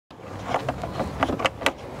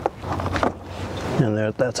And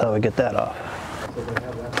there, that's how we get that off. So they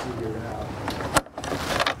have that figured out.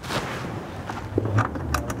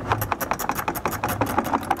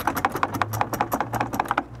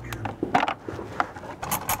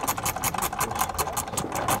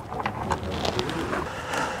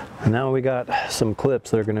 And now we got some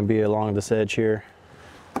clips that are going to be along this edge here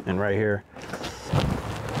and right here.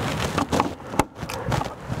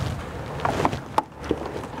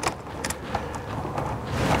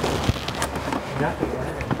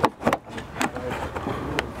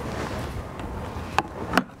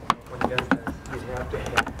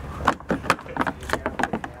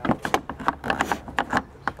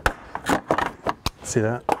 See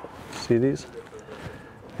that? See these?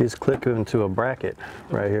 These click into a bracket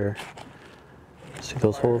right here. See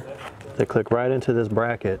those holes? They click right into this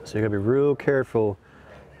bracket. So you gotta be real careful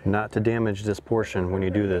not to damage this portion when you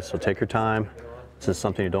do this. So take your time. This is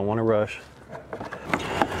something you don't want to rush.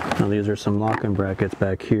 Now these are some locking brackets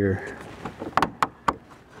back here.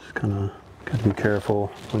 Just kind of gotta be careful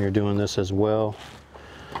when you're doing this as well.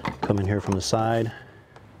 Come in here from the side.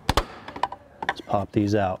 Let's pop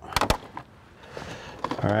these out.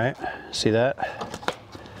 All right, see that?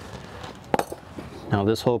 Now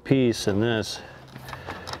this whole piece and this,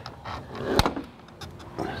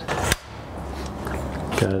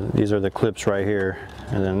 okay, these are the clips right here,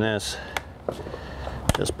 and then this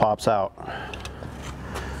just pops out.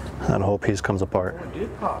 That whole piece comes apart.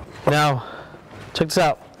 Now, check this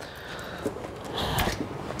out.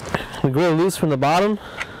 We grill loose from the bottom,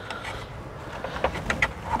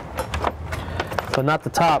 but not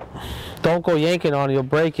the top. Don't go yanking on it, you'll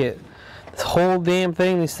break it. This whole damn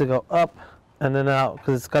thing needs to go up and then out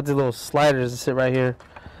because it's got these little sliders that sit right here.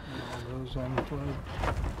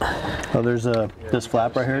 Oh, there's this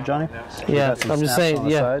flap right here, Johnny? Yeah, I'm just saying,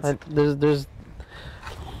 yeah. There's,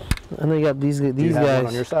 and then you got these Do you have guys. one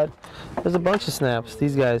on your side? There's a bunch of snaps,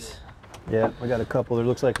 these guys. Yeah, we got a couple. There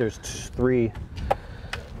looks like there's 3.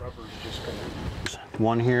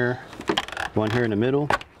 One here in the middle,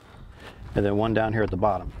 and then one down here at the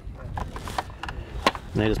bottom.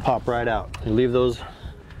 And they just pop right out. You leave those,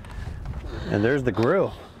 and there's the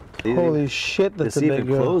grill. Holy shit, that's a see if big it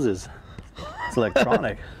grill. Closes. It's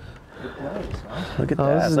electronic. Look at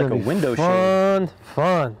that, This it's is like a gonna be window shade.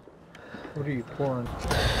 Fun. What are you pouring?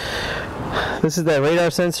 This is that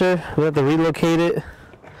radar sensor. We have to relocate it.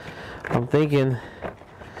 I'm thinking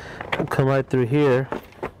it'll come right through here.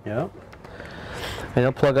 Yeah. And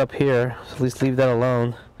it'll plug up here. So at least leave that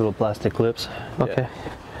alone. Little plastic clips. Okay.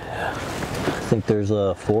 Yeah. I think there's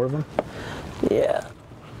 4 of them. Yeah.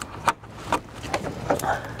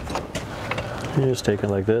 You just take it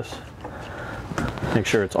like this. Make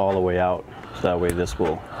sure it's all the way out, so that way this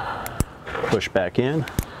will push back in.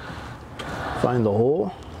 Find the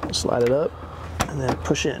hole, slide it up, and then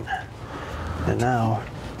push in. And now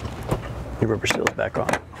your rubber seal is back on.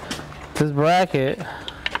 This bracket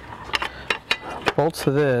bolts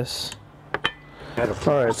to this.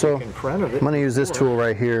 All right, so I'm going to use this tool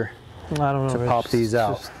right here I don't know, to pop these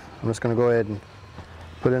out. I'm just going to go ahead and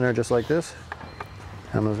put it in there just like this.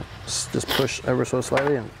 I'm going to just push ever so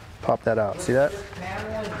slightly and pop that out. See that?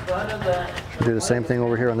 Do the same thing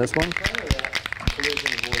over here on this one.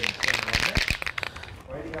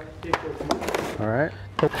 All right.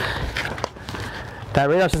 That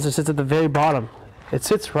radar sensor sits at the very bottom. It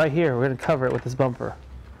sits right here. We're going to cover it with this bumper.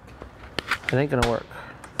 It ain't going to work.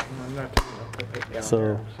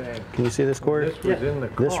 So, can you see this cord? This was in the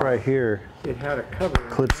car. This right here It had a cover.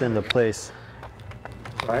 clips into place.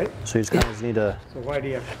 Right? So you just kind of need to So why do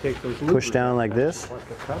you have to take those push louvers down out? like this, Like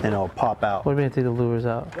the cover. and it'll pop out. What do you mean take the louvers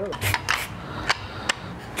out?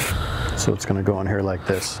 So it's going to go in here like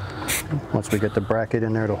this. Once we get the bracket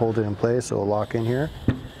in there to hold it in place, it'll lock in here,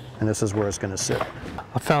 and this is where it's going to sit.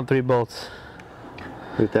 I found 3 bolts.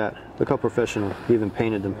 Look at that. Look how professional. He even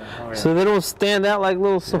painted them. Oh, yeah. So they don't stand out like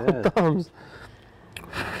little sore Yeah. thumbs.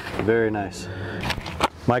 Very nice.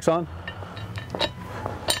 Mic's on?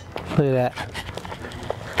 Look at that.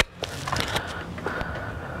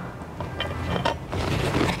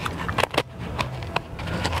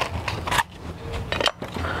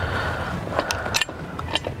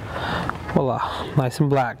 Voila, nice and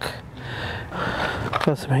black.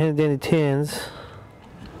 Got some handy dandy tins.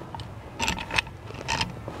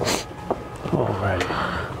 Alrighty.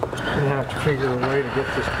 You have to figure a way to get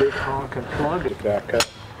this big honking plug to back up.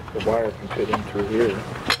 The wire can fit in through here.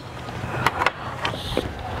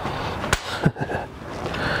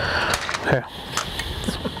 Okay.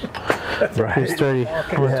 Right. Pretty sturdy. I'm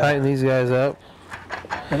gonna tighten these guys up.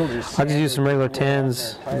 It'll just I just used some regular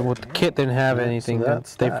 10s. With the kit, didn't have anything. So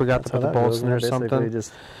They forgot to put the bolts in there or Basically something.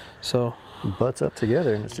 just So butts up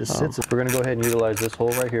together and it just sits. We're going to go ahead and utilize this hole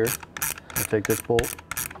right here. We'll take this bolt,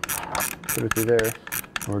 put it through there,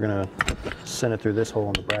 and we're going to send it through this hole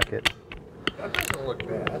in the bracket. That doesn't look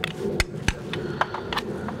bad.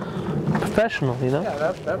 professional, you know?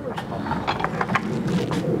 Yeah, that looks fun.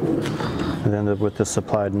 And then with the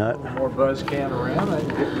supplied nut. A little more buzz can around, I can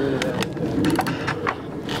get rid of that.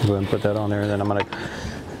 Go ahead and put that on there, and then I'm going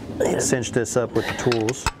to cinch this up with the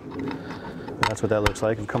tools. And that's what that looks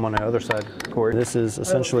like. And come on the other side, Corey. This is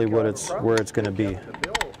essentially where it's going to be,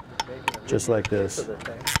 just like this.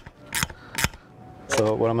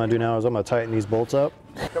 So what I'm going to do now is I'm going to tighten these bolts up.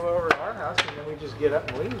 Come over to our house and then we just get up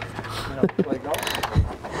and leave. You know, play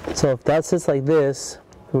golf. So if that sits like this,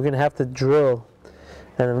 we're going to have to drill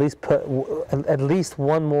and at least put at least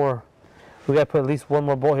one more. We got to put at least one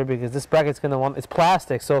more bolt here because this bracket's going to want, it's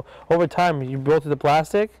plastic. So over time, you blow through the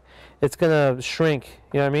plastic, it's going to shrink,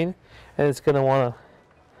 you know what I mean? And it's going to want to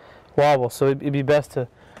wobble. So it'd be best to,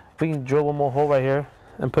 we can drill one more hole right here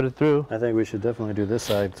and put it through. I think we should definitely do this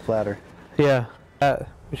side. It's flatter. Yeah,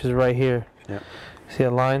 which is right here. Yeah. See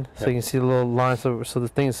that line? So you can see the little line, so the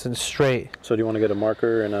thing is straight. So do you want to get a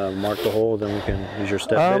marker and mark the hole, then we can use your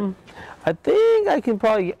step bit? I think I can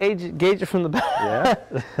probably gauge it from the back. Yeah?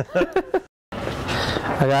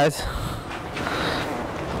 Hi guys.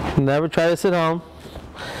 Never try this at home.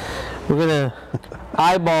 We're gonna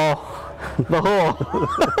eyeball the hole.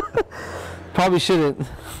 Probably shouldn't.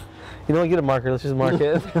 You don't get a marker, let's just mark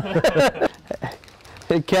it.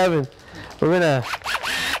 Hey Kevin, we're gonna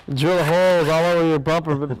drill holes all over your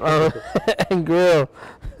bumper and grill.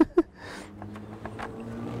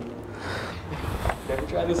 Never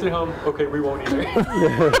try this at home. Okay, we won't either.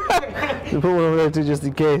 You put one over there too, just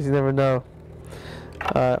in case. You never know.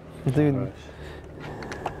 Dude.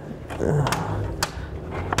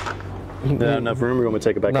 Not enough room. We're going to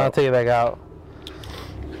take it back No, out. I'll take it back out.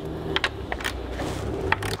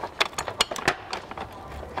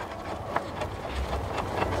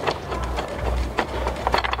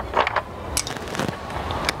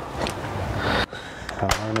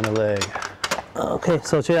 Arm and a leg. Okay,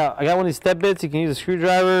 so check it out. I got one of these step bits. You can use a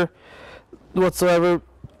screwdriver whatsoever.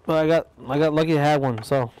 But I got lucky to have one.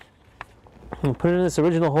 So I'm gonna put it in this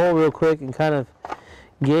original hole real quick and kind of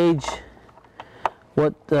gauge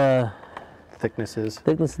what the Thickness is.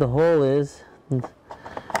 thickness of the hole is.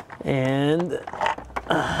 And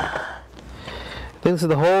thickness of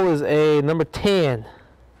the hole is a number 10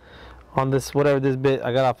 on this, whatever this bit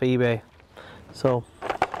I got off of eBay. So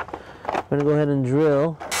I'm gonna go ahead and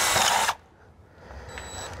drill.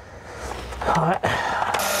 Alright.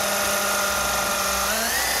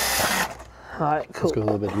 Alright, cool. Let's go a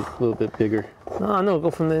little bit bigger. No,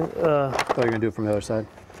 go from the Oh, you're going to do it from the other side?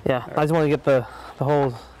 yeah, I just want to get the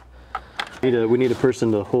holes. We need a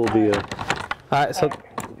person to hold the... Alright, so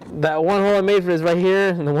that one hole I made for is right here,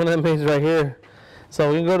 and the one I made is right here.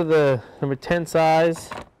 So we can go to the number 10 size.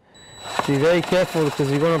 Be very careful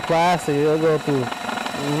because you're going to plastic, it'll go through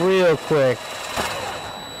real quick.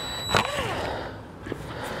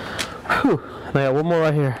 Whew. And I got one more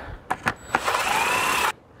right here.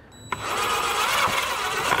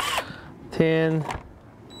 10.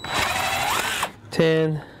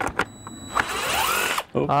 10.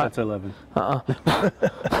 Oh, that's 11.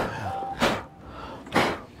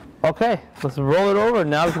 Okay, let's roll it over.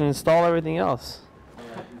 Now we can install everything else.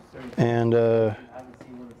 And it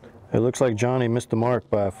looks like Johnny missed the mark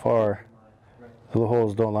by far. The little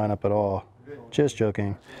holes don't line up at all. Just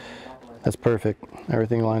joking. That's perfect.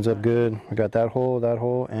 Everything lines up good. We got that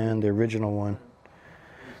hole, and the original one.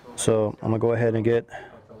 So I'm gonna go ahead and get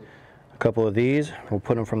a couple of these. We'll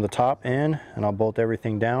put them from the top in, and I'll bolt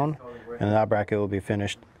everything down, and that bracket will be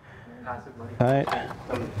finished. All right.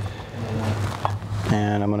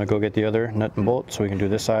 And I'm gonna go get the other nut and bolt so we can do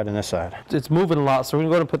this side and this side. It's moving a lot, so we're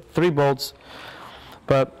gonna go and put 3 bolts.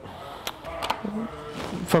 But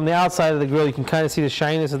from the outside of the grill, you can kind of see the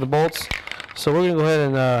shininess of the bolts. So we're gonna go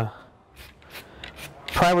ahead and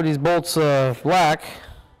primer these bolts black.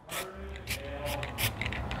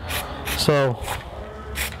 So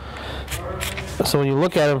when you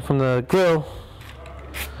look at them from the grill,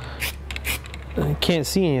 you can't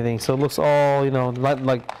see anything. So it looks all, you know,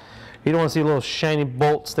 like you don't want to see a little shiny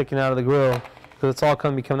bolt sticking out of the grill because it's all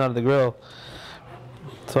going to be coming out of the grill.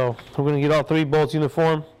 So we're going to get all 3 bolts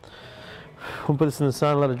uniform. We'll put this in the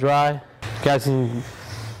sun, let it dry. You guys can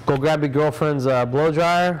go grab your girlfriend's blow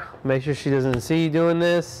dryer. Make sure she doesn't see you doing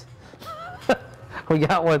this. We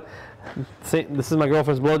got one. See, this is my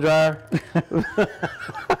girlfriend's blow dryer.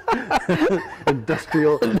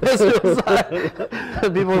 Industrial. Side.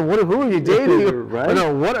 People are, who are you dating? Right? Oh,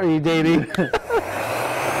 no, what are you dating?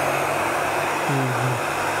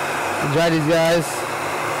 Dry these guys.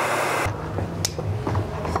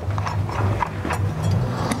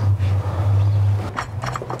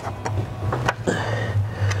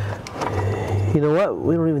 You know what?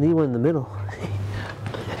 We don't even need one in the middle.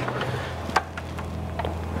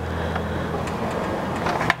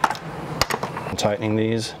 Tightening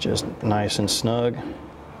these just nice and snug.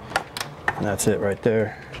 And that's it right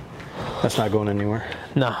there. That's not going anywhere.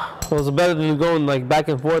 Nah, it was better than going like back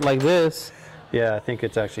and forth like this. Yeah, I think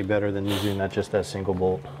it's actually better than using just that single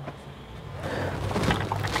bolt.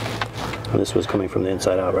 And this was coming from the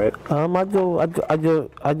inside out, right? I'd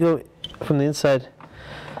go from the inside.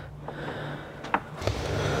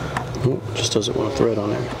 Just doesn't want a thread on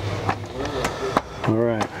there. All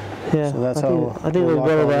right. Yeah, So that's I think it was lock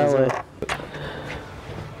better all that these way. up.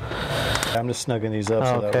 I'm just snugging these up. Oh,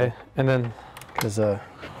 so that okay, way, and then because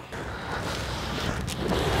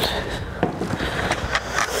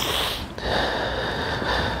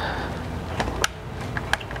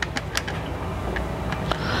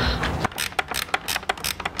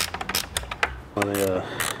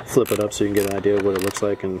flip it up so you can get an idea of what it looks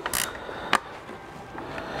like, and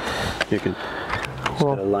you can just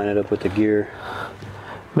gotta line it up with the gear.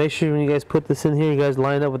 make sure when you guys put this in here, you guys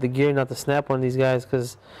line up with the gear, not to snap one of these guys,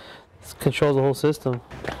 because it controls the whole system.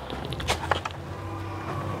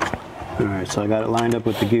 All right, so I got it lined up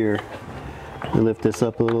with the gear. I lift this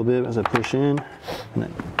up a little bit as I push in, and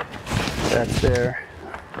then that's there.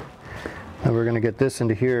 Now we're gonna get this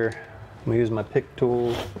into here. I'm gonna use my pick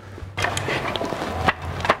tool.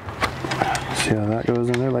 See how that goes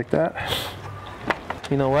in there like that?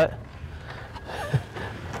 You know what?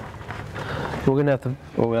 We're gonna have to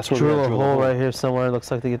that's where drill a hole right here somewhere. It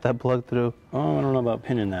looks like to get that plug through. Oh, I don't know about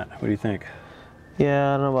pinning that. What do you think?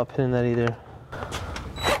 Yeah, I don't know about pinning that either.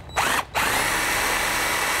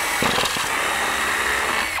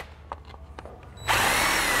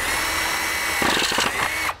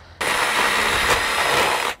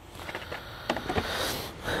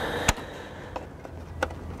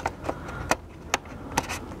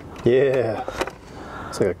 Yeah,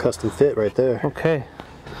 it's like a custom fit right there. Okay.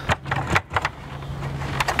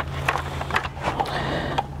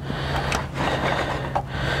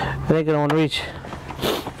 I think I don't want to reach.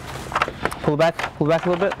 Pull it back a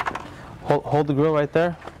little bit. Hold the grill right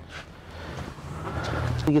there.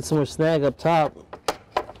 You get some more snag up top.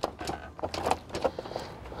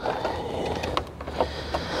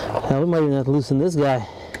 Now we might even have to loosen this guy,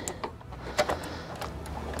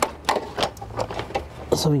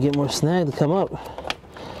 so we get more snag to come up.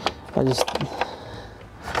 I just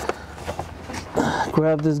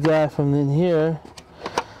grab this guy from in here.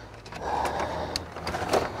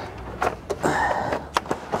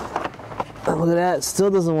 Look at that,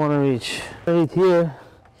 still doesn't want to reach. Right here,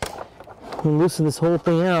 we loosen this whole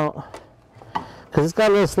thing out, because it's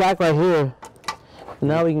got a little slack right here. And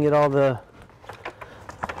now we can get all the...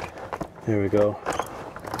 There we go.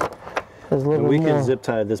 There's a little And we bit can more. zip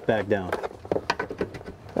tie this back down.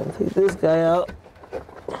 I'll take this guy out.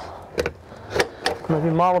 And if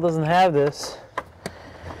your model doesn't have this,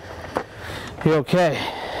 you're okay.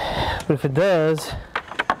 But if it does,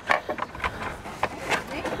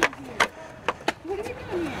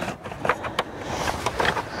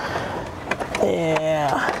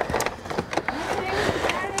 yeah.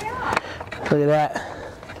 Look at that.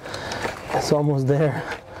 It's almost there.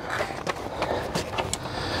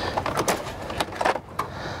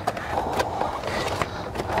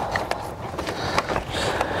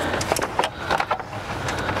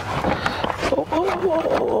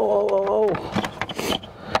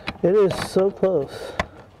 It is so close.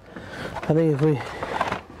 I think if we...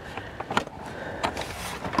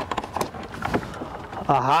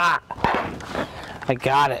 Aha! I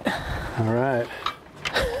got it. All right.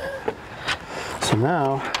 So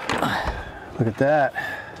now, look at that.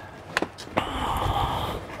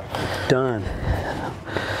 Done.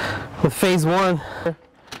 With phase one,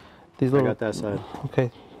 these I little... got that side.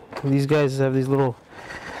 Okay. These guys have these little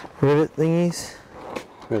rivet thingies.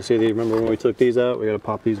 See, remember when we took these out? We got to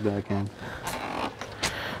pop these back in.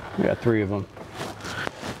 We got 3 of them.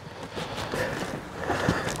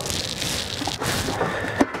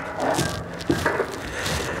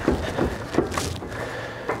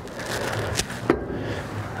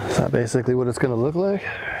 So basically what it's going to look like.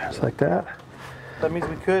 It's like that. That means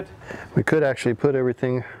we could actually put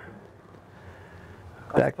everything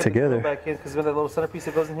back together. Back in, because with that little centerpiece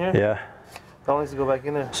that goes in here. Yeah. That one needs to go back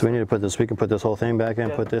in there. So we need to put this, we can put this whole thing back in,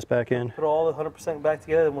 Yeah. put this back in. Put all the 100% back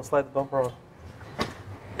together, and we'll slide the bumper on.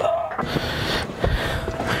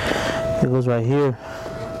 It goes right here.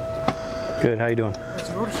 Good, how you doing?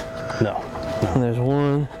 No. And there's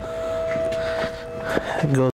one. It goes